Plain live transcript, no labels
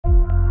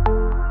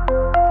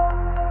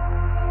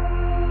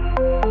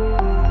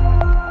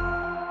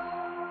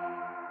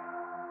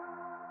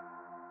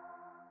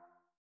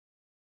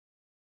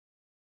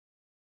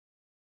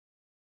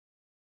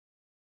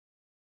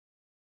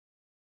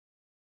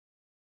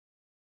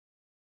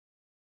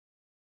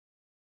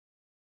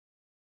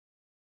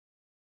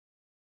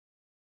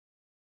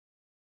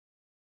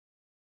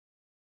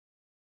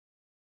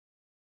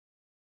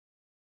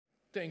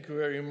Thank you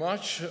very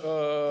much,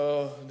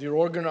 dear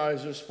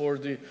organizers, for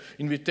the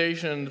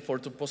invitation, for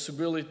the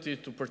possibility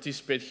to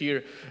participate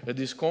here at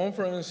this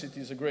conference. It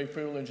is a great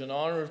privilege and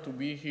honor to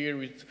be here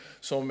with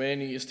so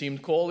many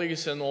esteemed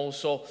colleagues, and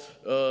also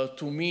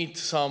to meet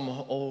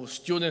some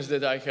students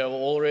that I have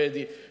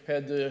already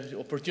had the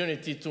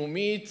opportunity to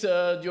meet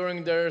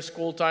during their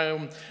school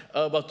time,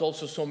 but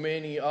also so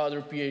many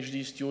other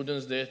PhD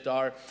students that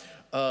are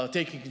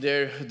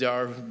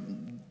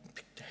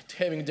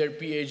having their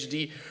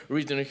PhD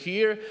written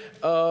here.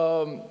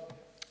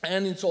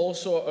 And it's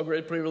also a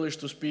great privilege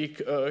to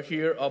speak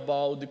here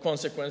about the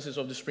consequences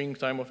of the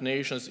Springtime of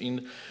Nations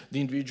in the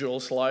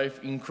individual's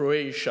life in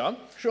Croatia.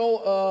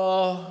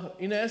 So,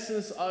 in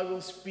essence, I will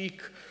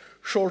speak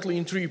shortly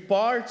in three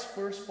parts.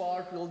 First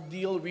part will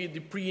deal with the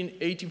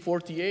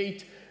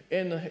pre-1848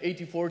 and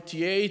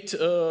 1848,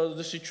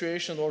 the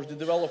situation or the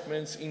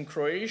developments in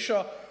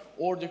Croatia,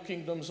 or the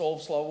kingdoms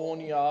of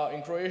Slavonia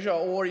and Croatia,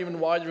 or even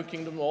wider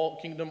kingdom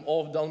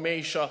of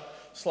Dalmatia,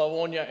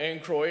 Slavonia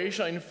and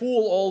Croatia in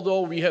full,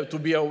 although we have to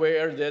be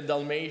aware that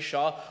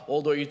Dalmatia,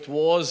 although it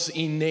was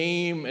in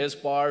name as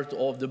part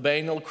of the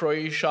Banal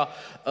Croatia,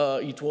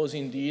 it was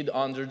indeed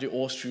under the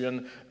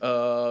Austrian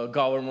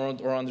government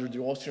or under the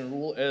Austrian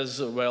rule,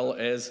 as well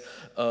as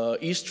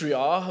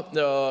Istria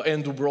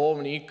and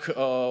Dubrovnik,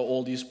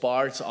 all these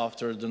parts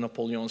after the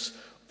Napoleon's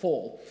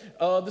fall.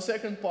 The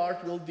second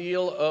part will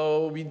deal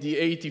with the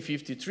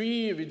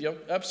 1853, with the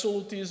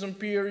absolutism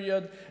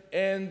period,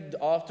 and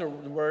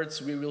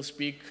afterwards we will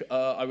speak,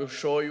 I will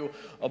show you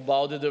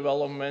about the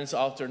developments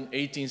after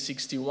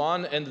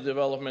 1861 and the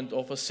development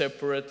of a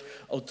separate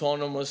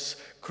autonomous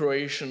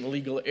Croatian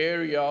legal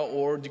area,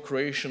 or the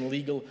Croatian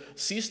legal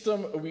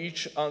system,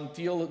 which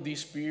until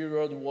this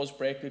period was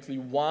practically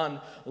one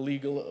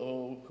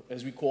legal,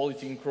 as we call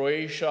it in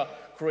Croatia,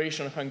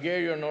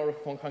 Croatian-Hungarian or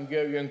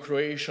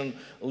Hungarian-Croatian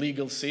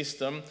legal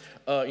system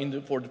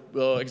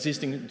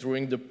existing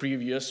during the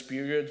previous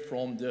period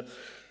from the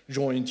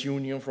joint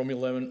union from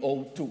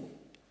 1102.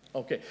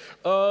 Okay,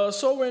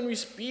 so when we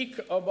speak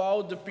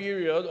about the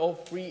period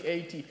of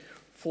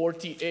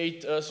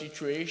pre-1848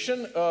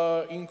 situation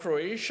in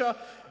Croatia,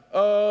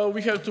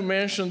 we have to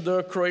mention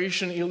the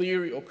Croatian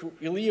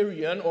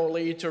Illyrian, or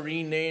later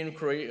renamed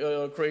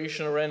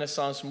Croatian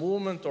Renaissance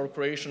movement, or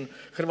Croatian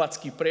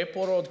Hrvatski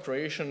preporod,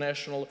 Croatian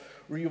national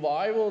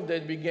revival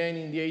that began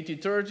in the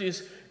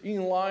 1830s,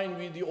 in line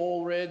with the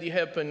already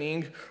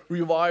happening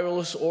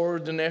revivals or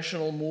the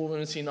national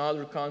movements in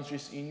other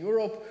countries in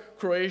Europe.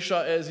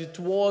 Croatia, as it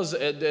was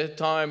at that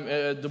time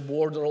at the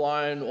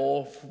borderline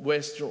of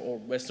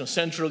Western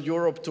Central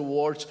Europe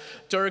towards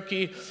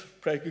Turkey,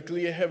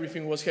 practically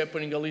everything was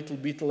happening a little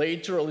bit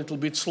later, a little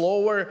bit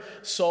slower.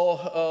 So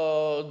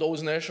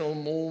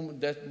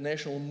that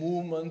national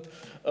movement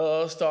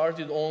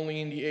started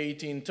only in the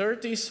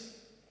 1830s.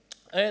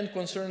 And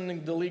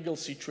concerning the legal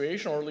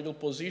situation or legal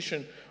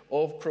position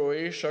of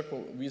Croatia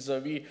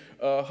vis-a-vis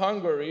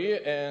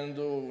Hungary, and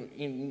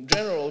in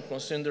general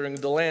considering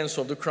the lands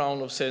of the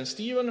Crown of St.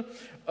 Stephen,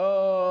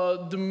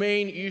 the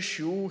main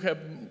issue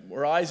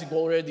rising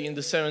already in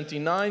the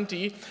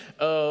 1790,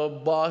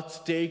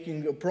 but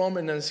taking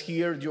prominence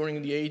here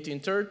during the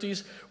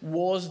 1830s,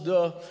 was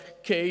the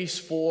case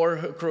for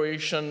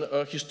Croatian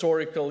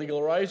historical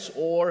legal rights,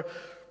 or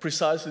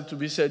precisely to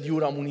be said,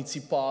 Jura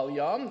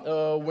Municipalia,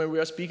 when we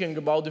are speaking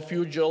about the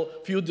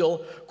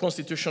feudal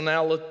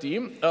constitutionality.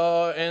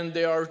 And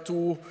there are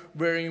two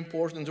very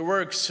important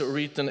works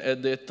written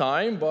at that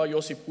time by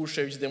Josip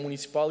Kušević, De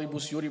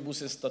Municipalibus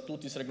Juribus et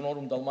Statutis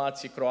Regnorum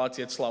Dalmatie,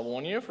 Croatia et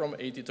Slavonia from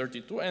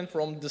 1832, and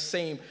from the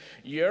same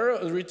year,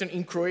 written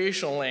in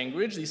Croatian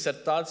language,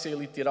 disertacija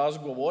iliti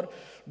razgovor,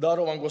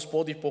 darovan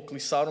gospodi po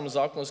klisarom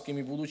zakonskim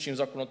i budućim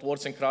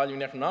zakonotvorcem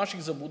kraljevina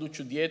naših za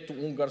buduću djetu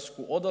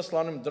Ungarsku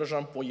odaslanem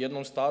držam po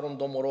jednom starom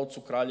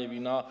domorodcu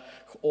kraljevina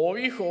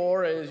ovih,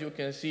 or as you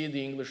can see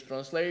the English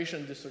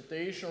translation,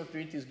 dissertation or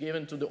treatise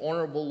given to the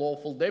honorable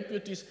lawful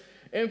deputies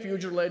and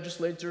future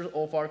legislators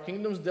of our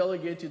kingdoms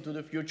delegated to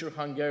the future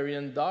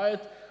Hungarian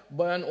Diet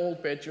by an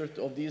old patriot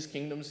of these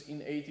kingdoms in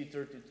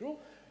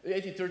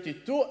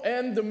 1832,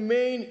 and the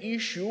main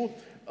issue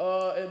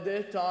at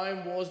that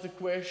time was the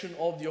question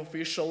of the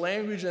official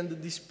language and the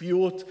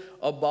dispute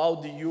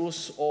about the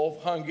use of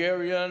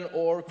Hungarian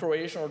or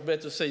Croatian, or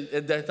better say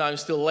at that time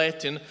still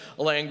Latin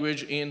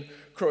language in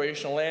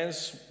Croatian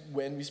lands.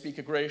 When we speak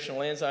of Croatian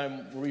lands,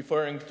 I'm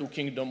referring to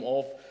Kingdom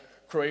of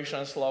Croatia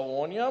and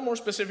Slavonia, more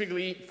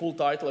specifically, full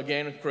title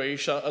again,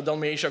 Croatia,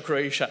 Dalmatia,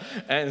 Croatia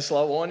and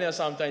Slavonia.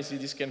 Sometimes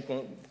this can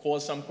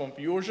cause some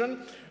confusion,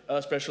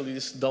 especially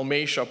this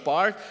Dalmatia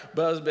part,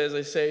 but as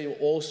I say,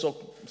 also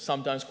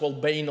sometimes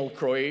called Banal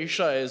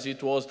Croatia, as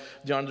it was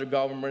the under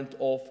government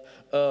of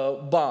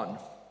Ban.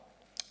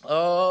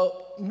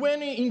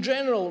 In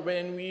general,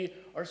 when we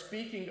are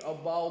speaking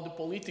about the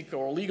political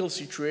or legal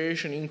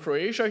situation in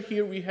Croatia,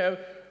 here we had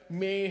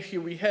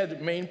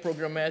main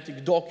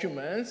programmatic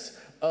documents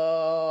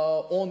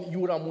on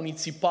Jura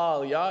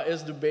Municipalia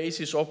as the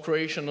basis of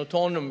Croatian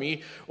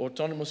autonomy,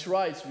 autonomous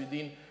rights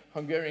within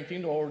Hungarian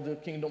kingdom or the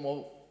kingdom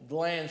of the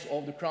lands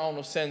of the Crown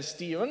of St.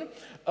 Stephen.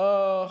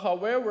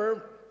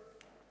 However,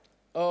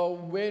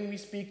 when we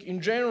speak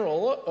in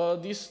general,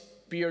 this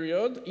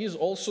period is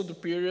also the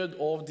period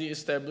of the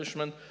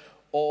establishment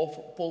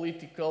of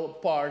political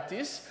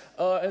parties,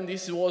 and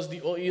this was the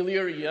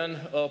Illyrian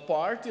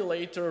party,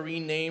 later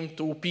renamed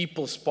to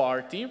People's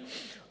Party,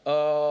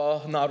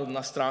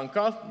 Narodna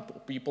stranka,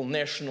 People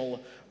National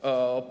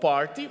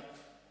Party.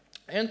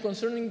 And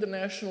concerning the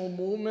national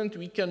movement,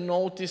 we can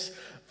notice,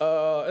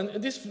 and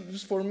this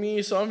is for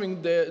me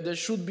something that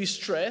should be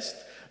stressed,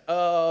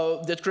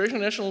 that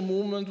Croatian national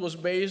movement was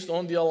based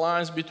on the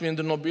alliance between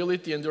the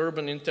nobility and the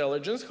urban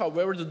intelligence.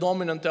 However, the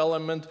dominant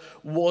element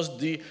was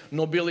the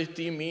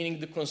nobility, meaning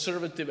the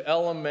conservative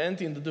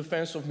element in the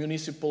defense of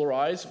municipal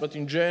rights, but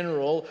in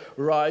general,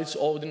 rights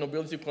of the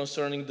nobility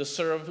concerning the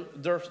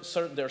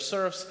their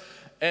serfs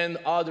and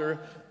other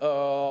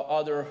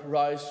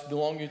rights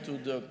belonging to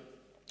the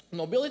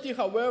nobility.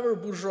 However,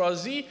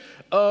 bourgeoisie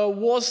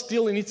was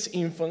still in its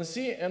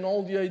infancy, and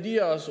all the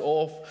ideas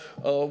of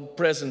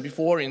present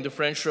before in the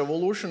French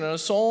Revolution and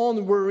so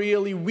on were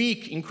really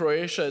weak in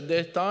Croatia at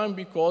that time,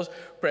 because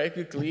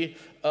practically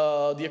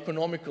the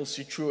economical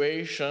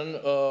situation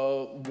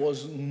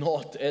was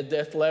not at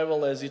that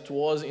level as it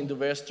was in the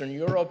Western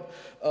Europe.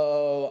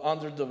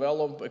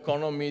 Underdeveloped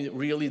economy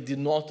really did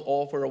not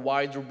offer a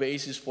wider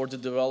basis for the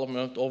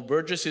development of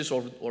burgesses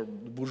or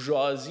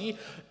bourgeoisie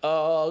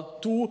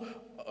to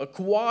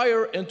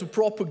acquire and to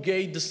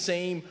propagate the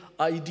same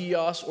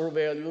ideas or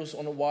values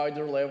on a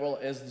wider level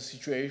as the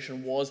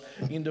situation was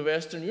in the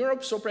Western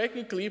Europe. So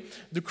practically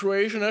the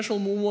Croatian national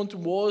movement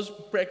was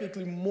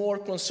practically more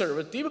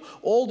conservative,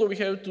 although we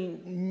have to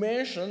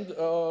mention,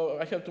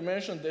 I have to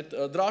mention that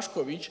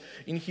Drašković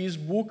in his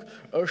book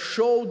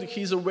showed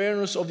his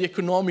awareness of the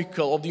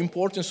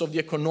importance of the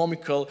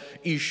economical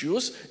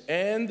issues,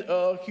 and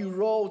he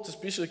wrote,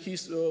 especially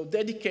his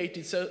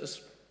dedicated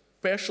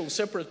special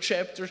separate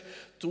chapters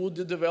to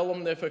the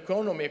development of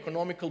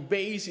economical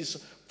basis,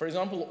 for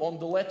example, on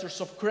the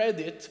letters of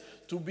credit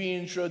to be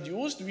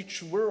introduced,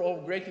 which were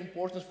of great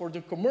importance for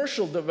the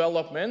commercial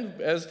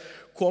development, as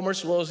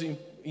commerce was in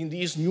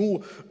these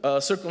new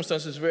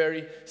circumstances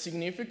very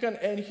significant,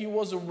 and he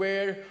was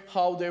aware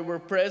how they were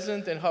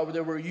present and how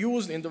they were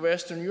used in the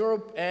Western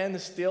Europe, and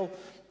still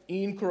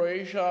in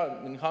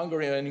Croatia, in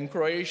Hungary and in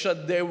Croatia,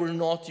 they were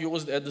not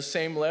used at the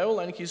same level,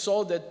 and he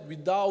saw that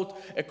without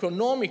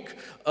economic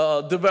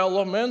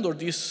development or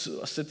this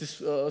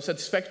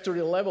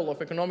satisfactory level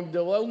of economic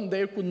development,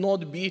 there could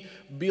not be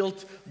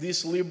built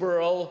this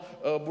liberal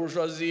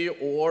bourgeoisie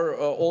or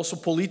also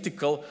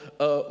political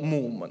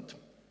movement.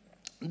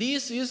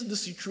 This is the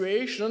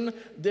situation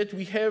that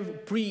we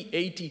have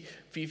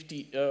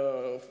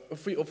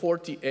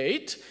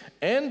pre-1848,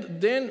 and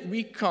then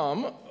we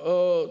come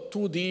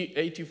to the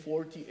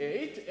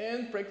 1848,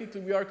 and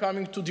practically we are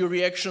coming to the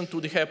reaction to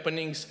the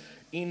happenings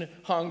in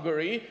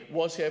Hungary,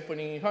 what's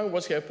happening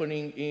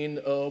in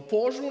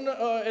Pozsony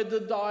at the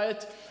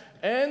Diet,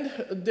 and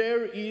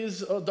there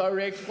is a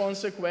direct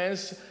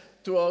consequence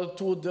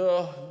to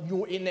the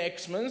new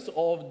enactments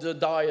of the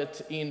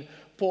Diet in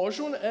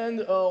Pozsony,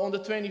 and on the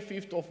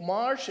 25th of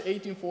March,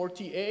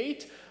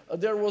 1848,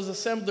 there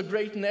was the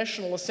Great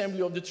National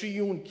Assembly of the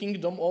Triune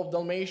Kingdom of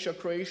Dalmatia,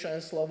 Croatia,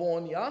 and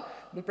Slavonia.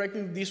 But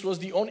practically, this was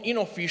the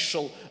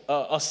unofficial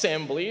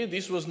assembly.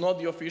 This was not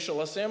the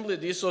official assembly.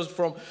 This was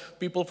from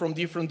people from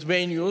different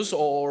venues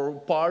or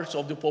parts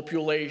of the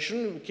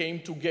population who came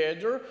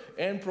together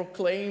and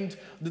proclaimed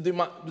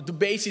the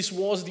basis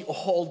was the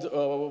old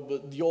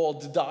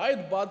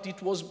Diet, but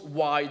it was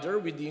wider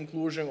with the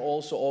inclusion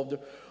also of the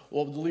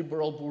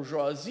liberal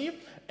bourgeoisie,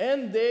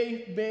 and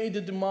they made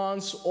the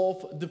demands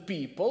of the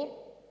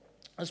people,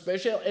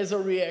 especially as a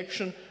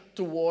reaction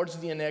towards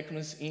the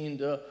enactments in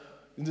the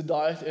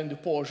Diet and the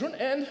Pozsony.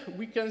 And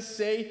we can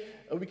see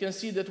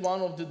that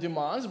one of the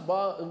demands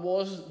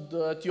was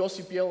that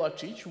Josip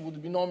Jelačić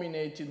would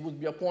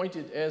be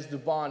appointed as the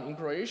Ban in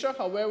Croatia.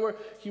 However,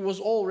 he was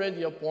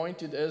already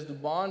appointed as the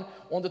Ban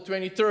on the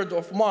 23rd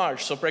of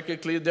March. So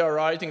practically they are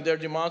writing their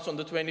demands on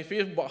the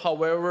 25th, but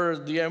however,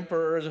 the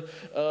emperor,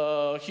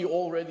 he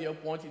already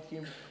appointed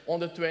him on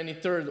the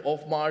 23rd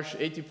of March,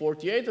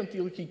 1848,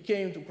 until he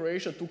came to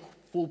Croatia, took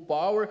full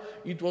power.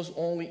 It was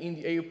only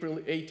in April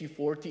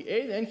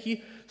 1848, and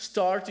he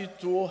started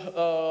to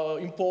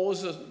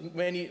impose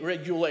many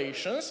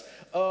regulations.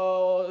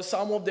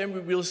 Some of them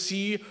we will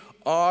see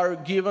are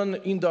given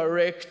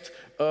indirect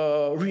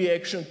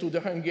reaction to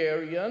the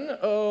Hungarian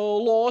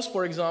laws,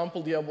 for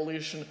example, the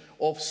abolition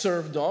of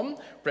serfdom,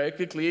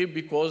 practically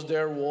because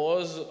there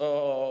was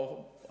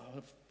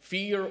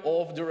fear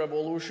of the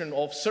revolution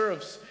of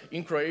serfs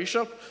in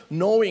Croatia,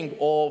 knowing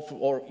of,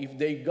 or if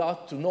they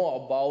got to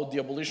know about the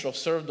abolition of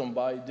serfdom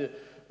by the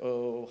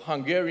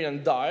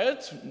Hungarian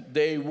Diet,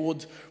 they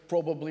would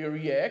probably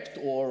react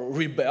or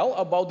rebel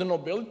about the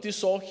nobility,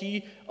 so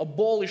he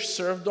abolished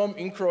serfdom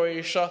in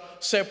Croatia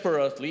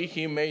separately.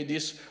 He made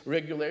this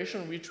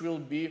regulation, which will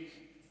be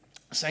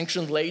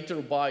sanctioned later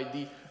by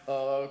the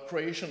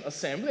Croatian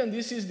assembly, and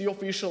this is the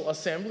official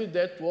assembly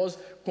that was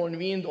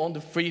convened on the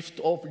 5th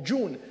of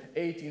June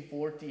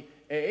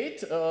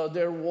 1848.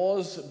 There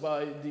was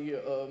by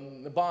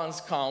the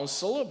Ban's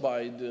Council,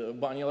 by the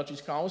Ban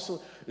Jelačić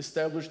Council,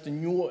 established a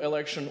new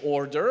election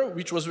order,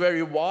 which was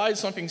very wide,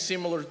 something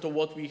similar to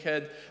what we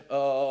had,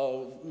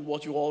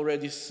 what you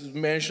already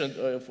mentioned,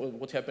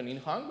 what happened in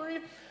Hungary.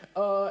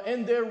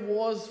 And there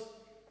was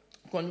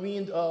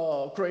convened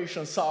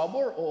Croatian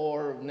Sabor,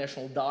 or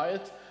National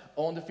Diet,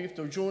 on the 5th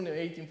of June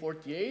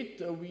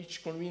 1848,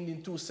 which convened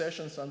in 2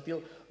 sessions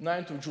until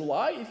 9th of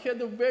July. It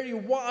had a very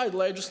wide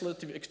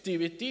legislative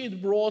activity.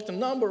 It brought a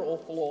number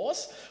of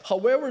laws.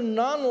 However,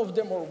 none of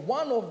them, or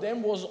one of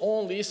them, was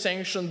only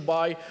sanctioned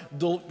by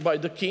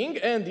the king,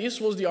 and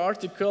this was the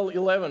Article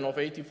 11 of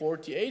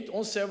 1848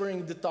 on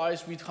severing the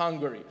ties with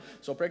Hungary.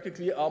 So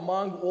practically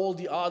among all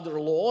the other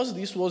laws,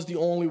 this was the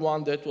only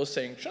one that was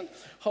sanctioned.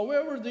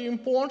 However, the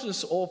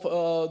importance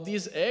of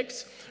these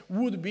acts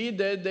would be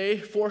that they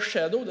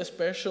foreshadowed,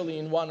 especially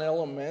in one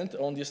element,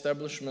 on the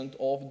establishment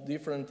of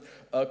different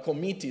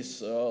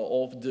committees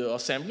of the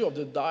assembly, of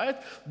the diet.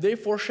 They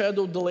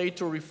foreshadowed the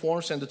later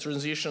reforms and the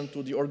transition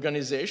to the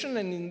organization,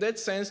 and in that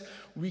sense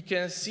we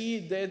can see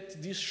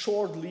that this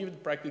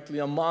short-lived, practically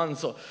a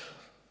month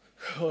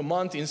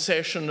in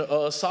session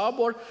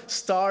Sabor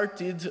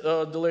started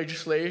the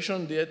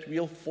legislation that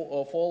will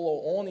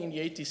follow on in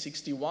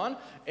 1861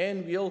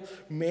 and will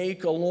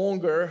make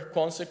the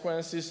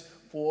consequences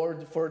for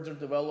the further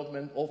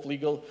development of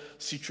legal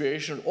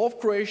situation of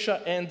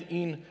Croatia and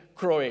in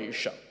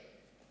Croatia.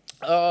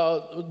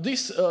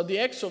 The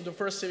acts of the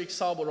First Civic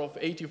Sabor of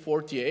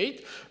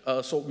 1848,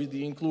 so with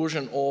the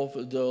inclusion of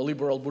the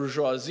liberal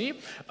bourgeoisie,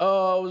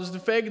 was the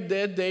fact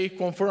that they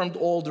confirmed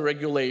all the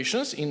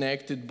regulations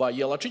enacted by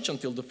Jelačić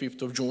until the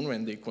 5th of June,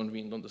 when they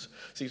convened on the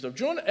 6th of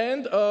June.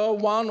 And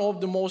one of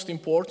the most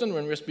important,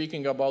 when we're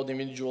speaking about the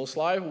individual's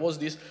life, was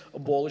this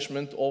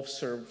abolishment of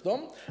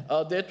serfdom.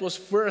 That was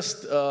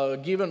first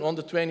given on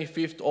the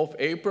 25th of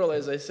April.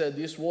 As I said,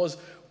 this was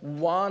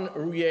one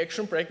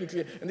reaction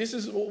practically, and this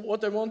is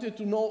what I wanted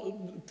to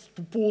know,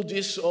 to pull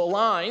these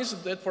lines,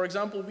 that for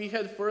example we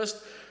had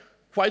first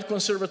quite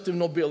conservative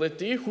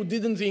nobility who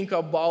didn't think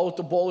about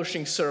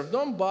abolishing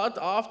serfdom, but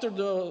after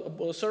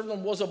the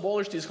serfdom was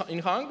abolished in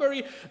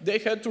Hungary, they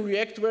had to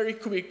react very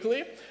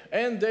quickly,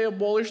 and they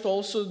abolished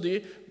also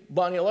the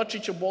Ban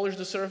Jelačić abolished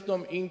the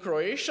serfdom in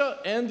Croatia,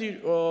 and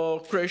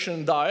the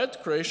Croatian Diet,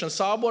 Croatian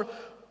Sabor,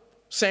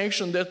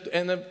 sanctioned that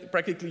and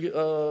practically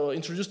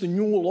introduced a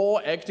new law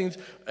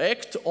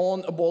act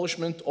on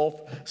abolishment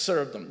of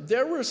serfdom.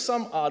 There were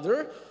some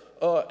other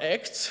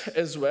acts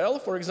as well,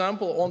 for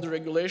example, on the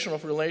regulation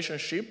of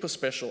relationship,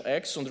 special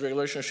acts on the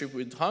relationship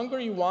with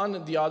Hungary,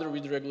 one, the other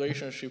with the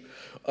regulation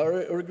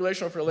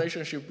of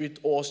relationship with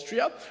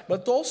Austria,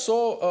 but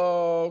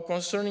also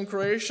concerning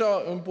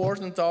Croatia,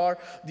 important are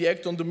the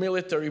act on the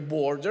military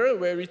border,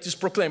 where it is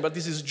proclaimed, but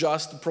this is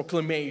just a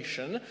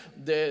proclamation,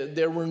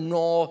 there were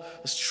no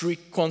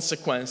strict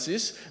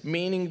consequences,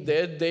 meaning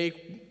that they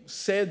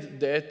said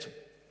that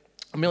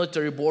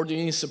military border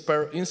is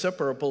an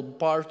inseparable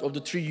part of the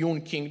Triune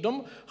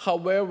Kingdom.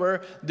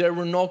 However, there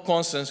were no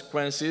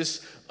consequences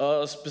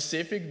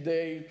specific.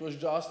 It was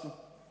just a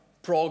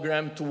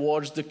program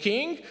towards the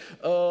king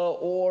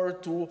or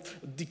to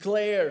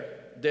declare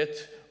that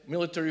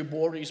military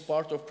border is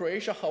part of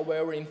Croatia.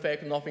 However, in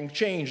fact, nothing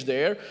changed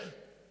there.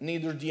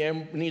 Neither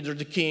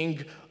the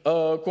king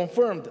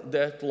confirmed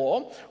that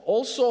law.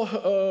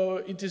 Also,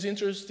 it is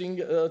interesting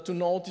to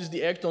notice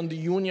the act on the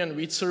union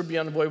with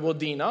Serbian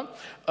Vojvodina,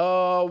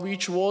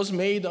 which was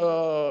made,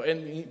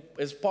 and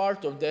as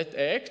part of that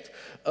act,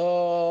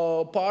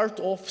 part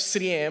of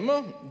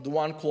Srijem, the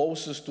one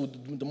closest to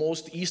the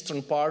most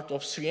eastern part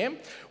of Srijem,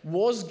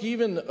 was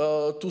given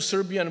to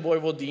Serbian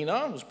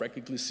Vojvodina, was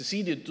practically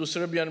ceded to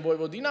Serbian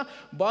Vojvodina,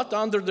 but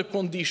under the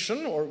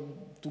condition, or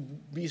to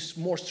be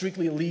more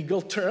strictly legal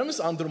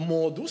terms, under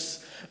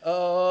modus,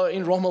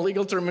 in Roman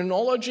legal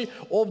terminology,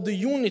 of the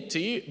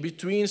unity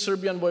between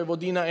Serbian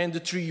Vojvodina and the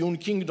Triune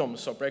Kingdom.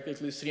 So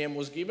practically Srijem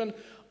was given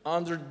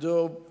under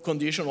the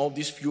condition of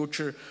this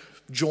future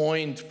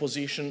joint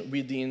position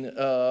within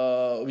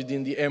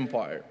the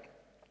empire.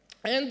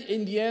 And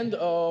in the end,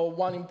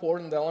 one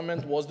important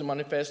element was the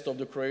manifesto of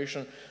the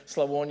Croatian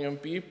Slavonian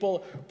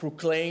people,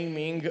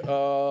 proclaiming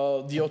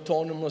the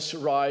autonomous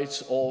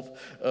rights of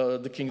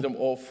the kingdom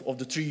of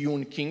the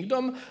Triune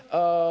Kingdom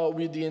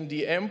within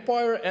the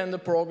empire, and the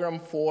program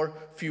for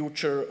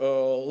future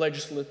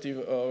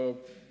legislative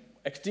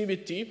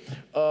activity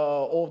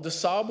of the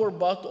Sabor,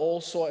 but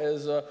also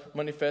as a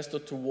manifesto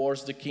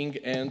towards the king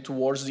and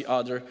towards the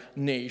other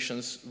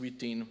nations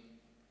within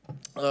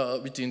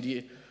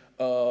the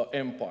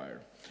empire.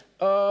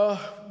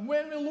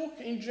 When we look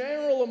in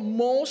general,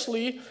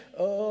 mostly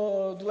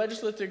the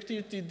legislative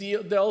activity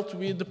dealt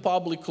with the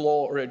public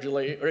law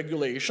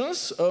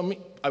regulations.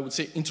 I would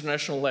say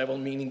international level,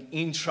 meaning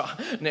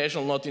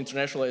intra-national, not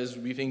international as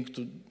we think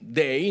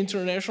today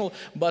international,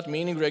 but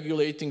meaning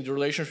regulating the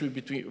relationship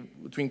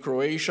between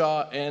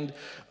Croatia and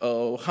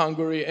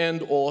Hungary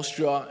and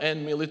Austria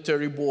and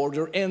military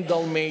border and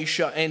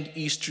Dalmatia and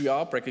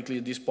Istria, practically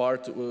this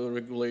part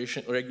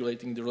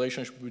regulating the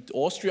relationship with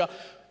Austria,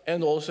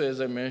 and also,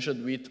 as I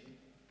mentioned, with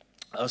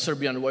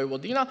Serbia and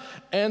Vojvodina.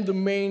 And the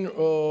main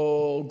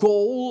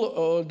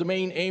goal, the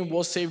main aim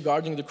was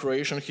safeguarding the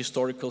Croatian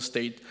historical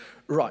state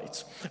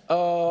rights.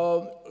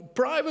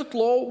 Private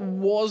law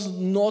was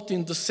not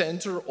in the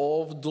center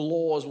of the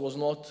laws, was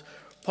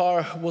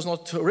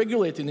not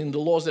regulated in the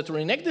laws that were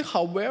enacted.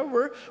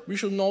 However, we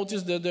should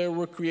notice that there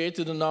were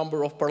created a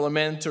number of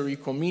parliamentary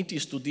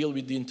committees to deal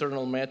with the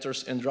internal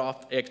matters and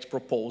draft act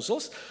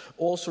proposals,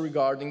 also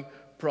regarding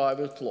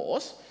private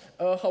laws.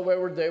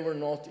 However, they were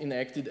not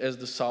enacted as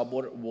the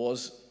Sabor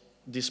was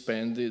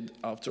disbanded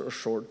after a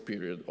short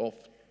period of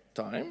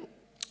time.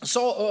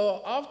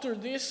 So after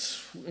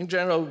this, in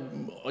general,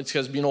 it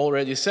has been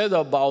already said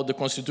about the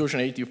Constitution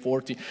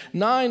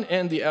 1849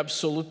 and the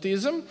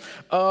absolutism.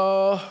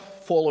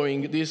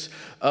 Following this,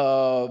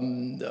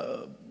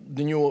 the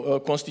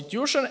new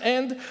constitution,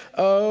 and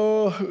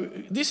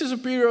this is a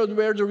period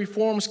where the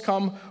reforms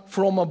come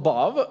from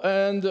above,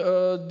 and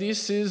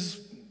this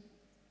is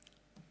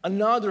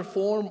another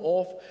form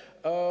of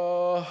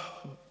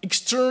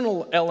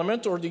external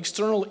element or the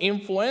external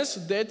influence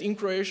that in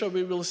Croatia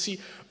we will see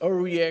a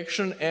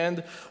reaction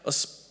and a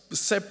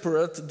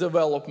separate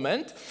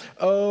development.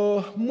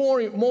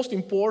 Most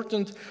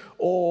important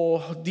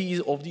of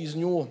these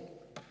new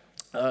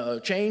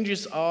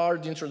changes are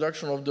the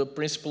introduction of the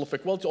principle of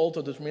equality.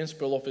 Also, the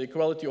principle of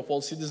equality of all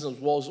citizens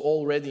was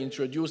already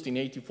introduced in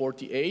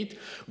 1848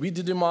 with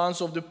the demands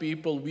of the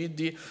people, with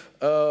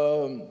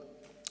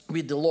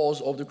the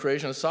laws of the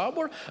Croatian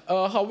Sabor.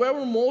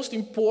 However, most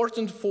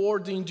important for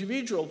an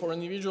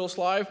individual's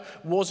life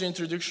was the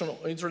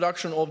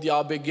introduction of the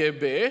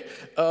ABGB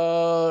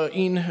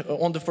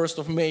on the 1st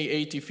of May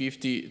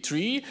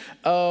 1853,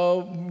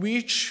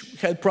 which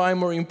had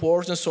primary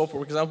importance. So,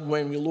 for example,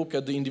 when we look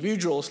at the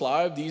individual's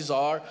life, these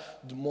are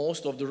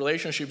most of the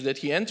relationships that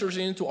he enters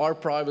into are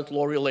private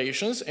law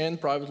relations,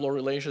 and private law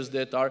relations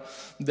that are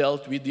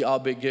dealt with the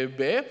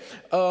ABGB.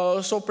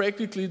 So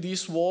practically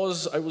this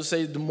was, I would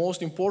say, the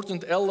most important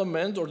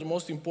element or the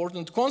most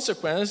important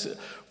consequence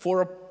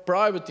for a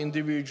private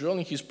individual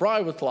in his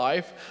private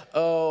life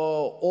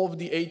of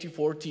the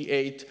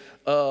 1848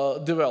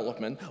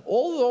 development.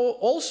 Although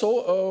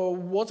also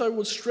what I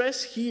would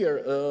stress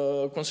here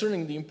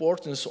concerning the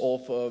importance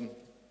of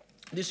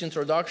this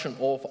introduction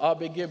of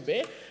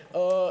ABGB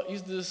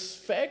is this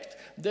fact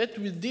that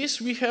with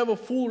this we have a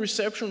full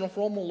reception of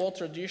Roman law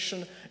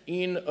tradition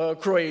in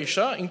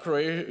Croatia, in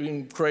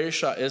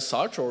Croatia as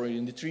such, or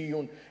in the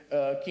Triune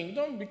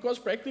Kingdom, because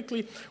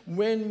practically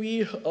when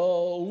we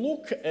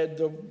look at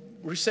the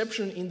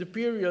reception in the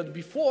period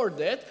before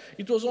that,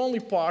 it was only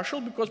partial,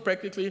 because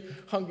practically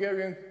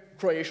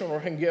Croatian or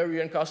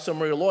Hungarian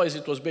customary law, as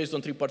it was based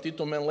on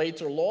tripartitum and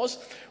later laws,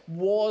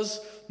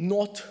 was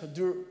not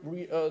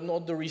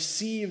the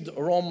received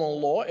Roman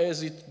law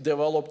as it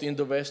developed in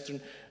the Western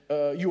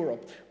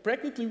Europe.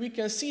 Practically, we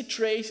can see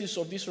traces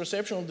of this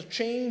reception, of the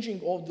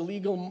changing of the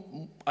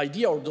legal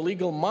idea or the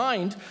legal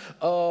mind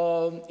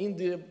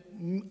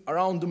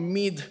around the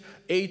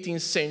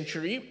mid-18th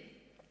century.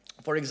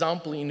 For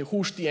example, in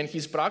Hushti and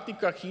his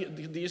Practica,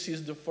 this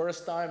is the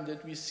first time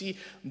that we see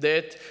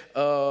that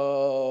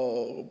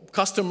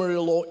customary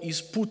law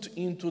is put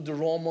into the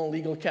Roman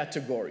legal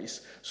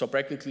categories. So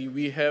practically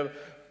we have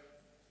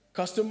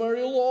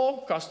customary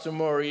law,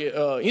 customary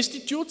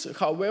institutes.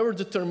 However,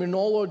 the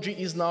terminology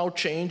is now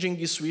changing,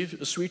 is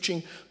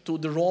switching to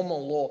the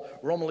Roman law,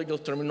 Roman legal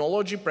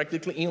terminology,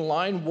 practically in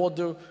line with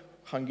the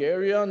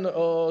Hungarian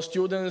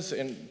students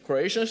and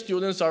Croatian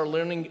students are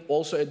learning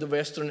also at the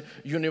Western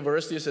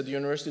universities, at the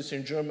universities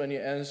in Germany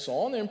and so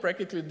on, and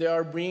practically they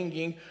are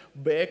bringing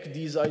back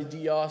these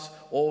ideas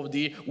of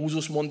the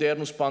usus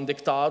modernus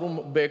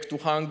pandectarum back to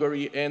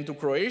Hungary and to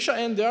Croatia,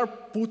 and they are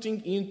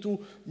putting into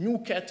new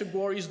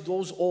categories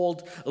those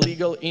old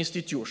legal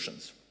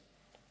institutions.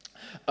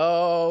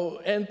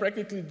 And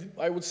practically,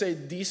 I would say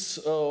this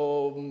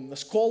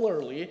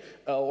scholarly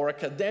or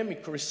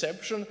academic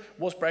reception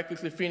was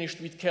practically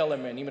finished with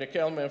Kelemen, Imre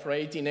Kelemen from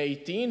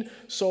 1818.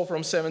 So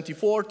from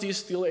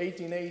 1740s till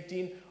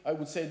 1818, I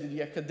would say that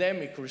the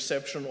academic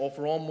reception of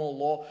Roman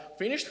law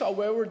finished.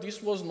 However,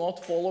 this was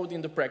not followed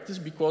in the practice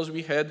because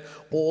we had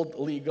old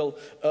legal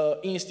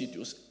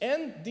institutes.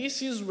 And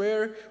this is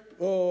where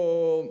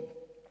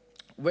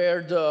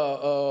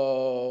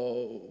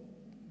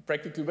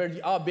practically where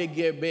the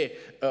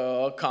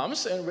ABGB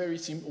comes, and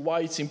why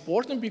it's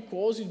important,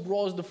 because it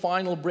brought the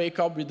final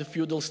breakup with the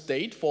feudal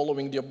state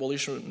following the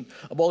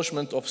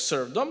abolishment of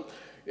serfdom.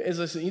 as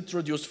I said,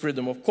 introduced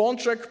freedom of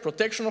contract,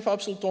 protection of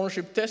absolute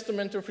ownership,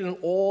 testamentary freedom,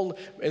 all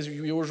as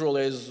usual,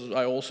 as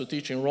I also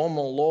teach in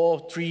Roman law,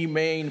 three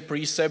main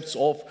precepts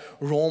of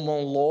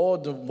Roman law,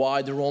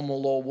 why the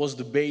Roman law was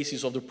the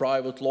basis of the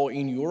private law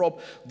in Europe.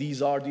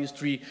 These are these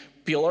three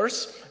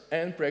pillars,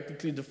 and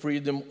practically the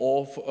freedom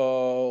of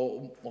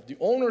the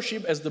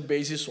ownership as the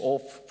basis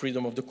of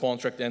freedom of the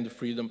contract and the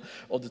freedom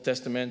of the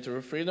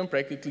testamentary freedom,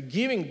 practically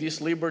giving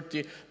this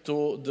liberty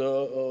to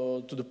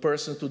the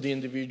person, to the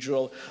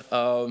individual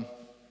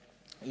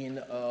in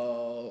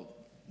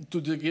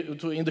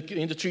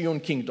the Triune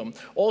Kingdom.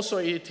 Also,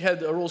 it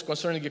had rules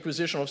concerning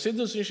acquisition of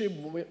citizenship,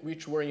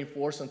 which were in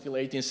force until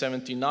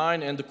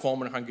 1879, and the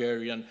common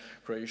Hungarian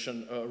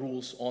Croatian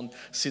rules on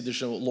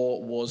citizenship law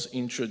was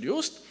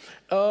introduced.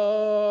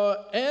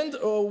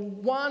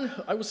 One,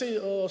 I would say,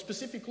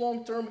 specific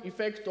long-term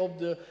effect of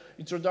the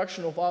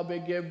introduction of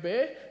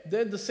ABGB,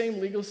 that the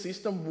same legal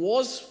system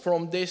was,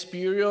 from this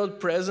period,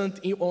 present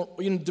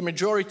in the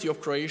majority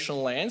of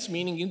Croatian lands,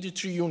 meaning in the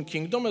Triune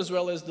Kingdom, as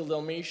well as the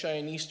Dalmatia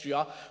and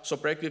Istria, so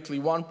practically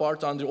one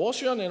part under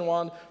Austrian and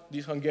one,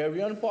 the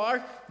Hungarian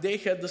part, they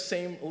had the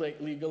same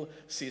legal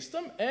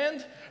system.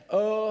 And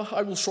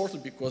I will shortly,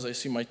 because I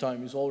see my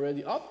time is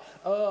already up,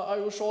 I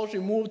will shortly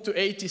move to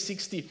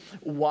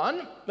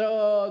 1861.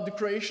 The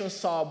Croatian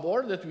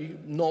Sabor that we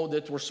know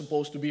that were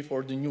supposed to be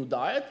for the new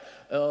diet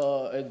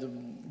at the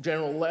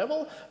general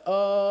level,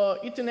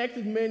 it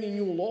enacted many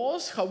new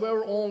laws.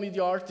 However, only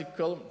the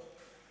Article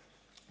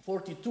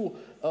 42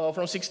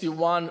 from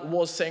 61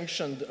 was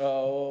sanctioned,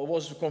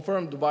 was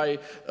confirmed by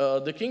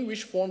the king,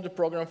 which formed the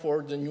program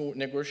for the new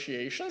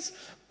negotiations.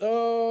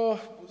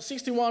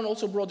 61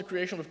 also brought the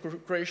creation of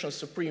Croatian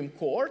Supreme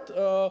Court,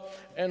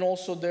 and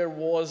also there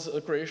was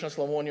a Croatian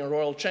Slavonian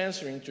Royal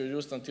Chancery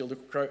introduced until the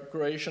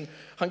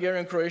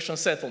Hungarian-Croatian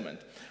settlement.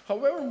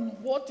 However,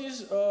 what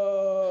is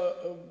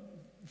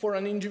for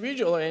an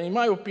individual, and in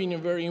my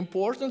opinion very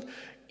important,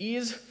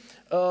 is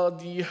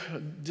the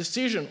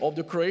decision of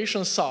the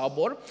Croatian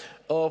Sabor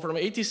from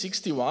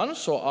 1861,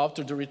 so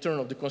after the return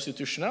of the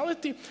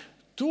constitutionality,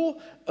 to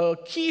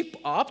keep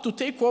up, to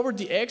take over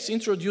the acts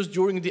introduced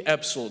during the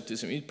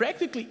absolutism.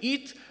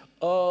 It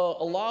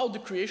allowed the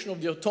creation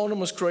of the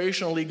autonomous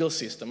Croatian legal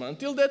system.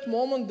 Until that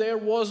moment, there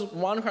was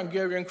one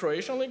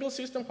Hungarian-Croatian legal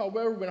system.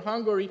 However, when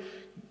Hungary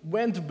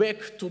went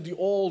back to the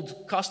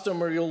old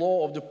customary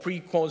law of the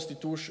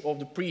pre-constitution, of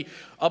the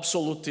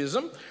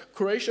pre-absolutism,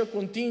 Croatia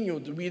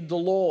continued with the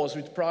laws,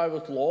 with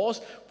private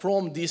laws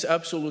from this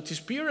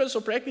absolutist period.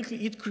 So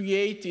practically it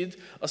created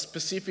a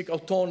specific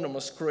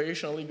autonomous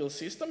Croatian legal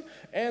system.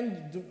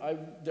 And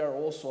there are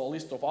also a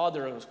list of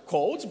other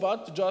codes,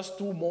 but just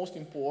two most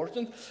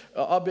important,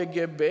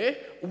 ABGB,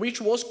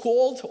 which was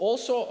called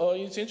also,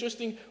 it's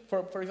interesting,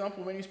 for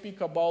example, when we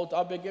speak about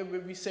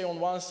ABGB, we say on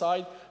one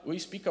side, we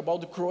speak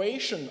about the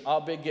Croatian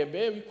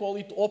ABGB, we call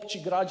it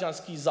Opći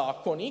građanski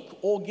zakonik,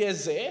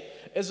 OGZ,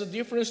 as a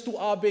difference to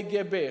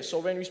ABGB. So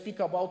when we speak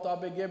about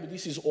ABGB,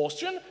 this is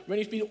Austrian. When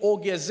we speak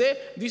OGZ,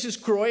 this is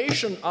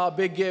Croatian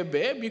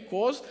ABGB,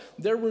 because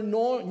there were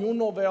no new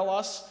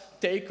novellas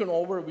taken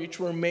over which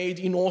were made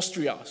in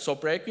Austria. So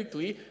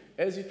practically,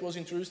 as it was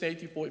introduced in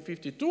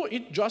 1852,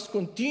 it just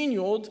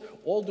continued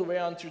all the way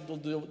until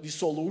the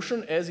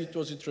dissolution as it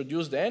was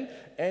introduced then,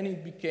 and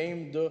it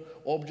became the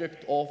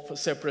object of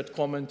separate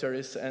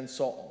commentaries and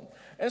so on.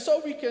 And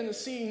so we can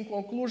see in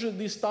conclusion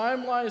this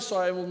timeline, so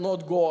I will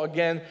not go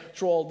again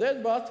through all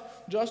that,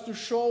 but just to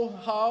show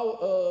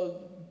how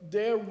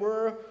there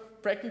were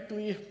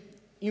practically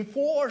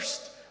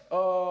enforced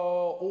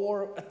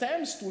or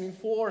attempts to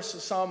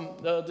enforce some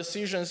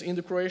decisions in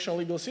the Croatian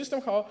legal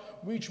system,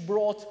 which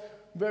brought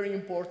very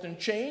important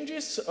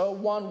changes.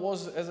 One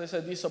was, as I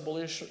said, this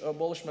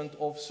abolishment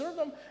of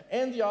serfdom,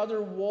 and the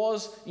other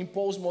was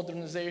imposed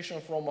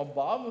modernization from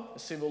above,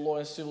 civil law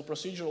and civil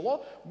procedural law,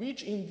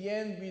 which in the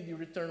end, with the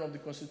return of the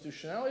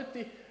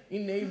constitutionality,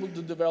 enabled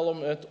the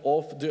development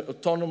of the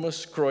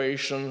autonomous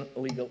Croatian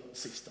legal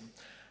system.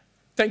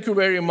 Thank you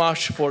very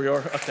much for your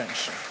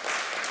attention.